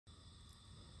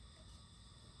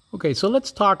Okay, so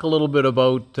let's talk a little bit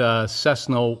about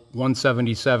Cessna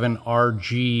 177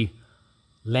 RG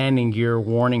landing gear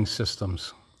warning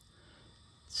systems.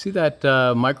 See that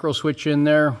micro switch in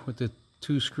there with the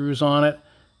two screws on it?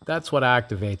 That's what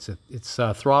activates it. It's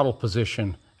throttle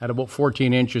position. At about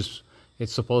 14 inches,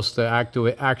 it's supposed to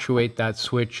actuate that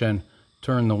switch and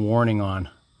turn the warning on.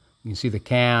 You can see the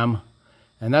cam,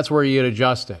 and that's where you'd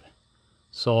adjust it.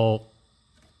 So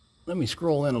let me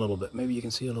scroll in a little bit. Maybe you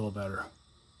can see a little better.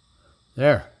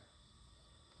 There.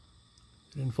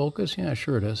 Is it in focus? Yeah,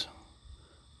 sure it is.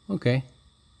 Okay.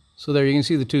 So there you can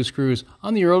see the two screws.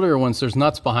 On the earlier ones, there's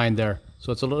nuts behind there,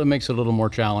 so it makes it a little more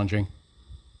challenging.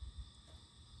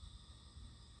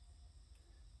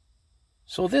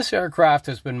 So this aircraft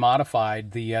has been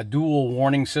modified. The dual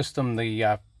warning system,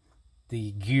 the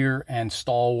gear and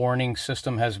stall warning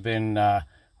system has been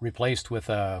replaced with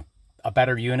a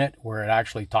better unit where it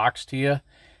actually talks to you.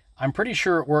 I'm pretty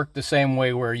sure it worked the same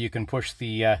way where you can push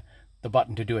the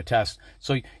button to do a test.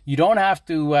 So you don't have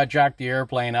to jack the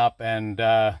airplane up and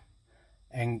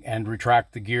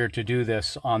retract the gear to do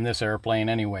this on this airplane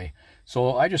anyway.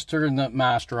 So I just turn the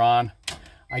master on.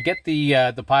 I get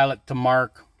the pilot to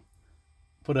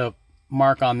put a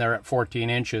mark on there at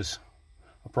 14 inches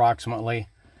approximately.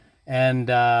 And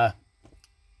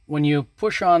when you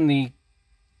push on the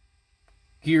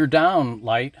gear down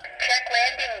light,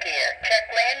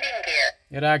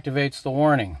 it activates the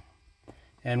warning.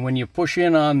 And when you push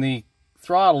in on the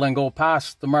throttle and go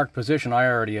past the marked position, I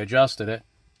already adjusted it,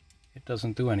 it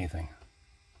doesn't do anything.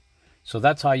 So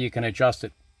that's how you can adjust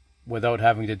it without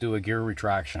having to do a gear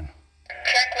retraction.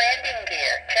 Check landing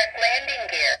gear. Check landing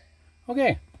gear.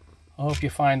 Okay, I hope you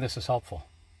find this is helpful.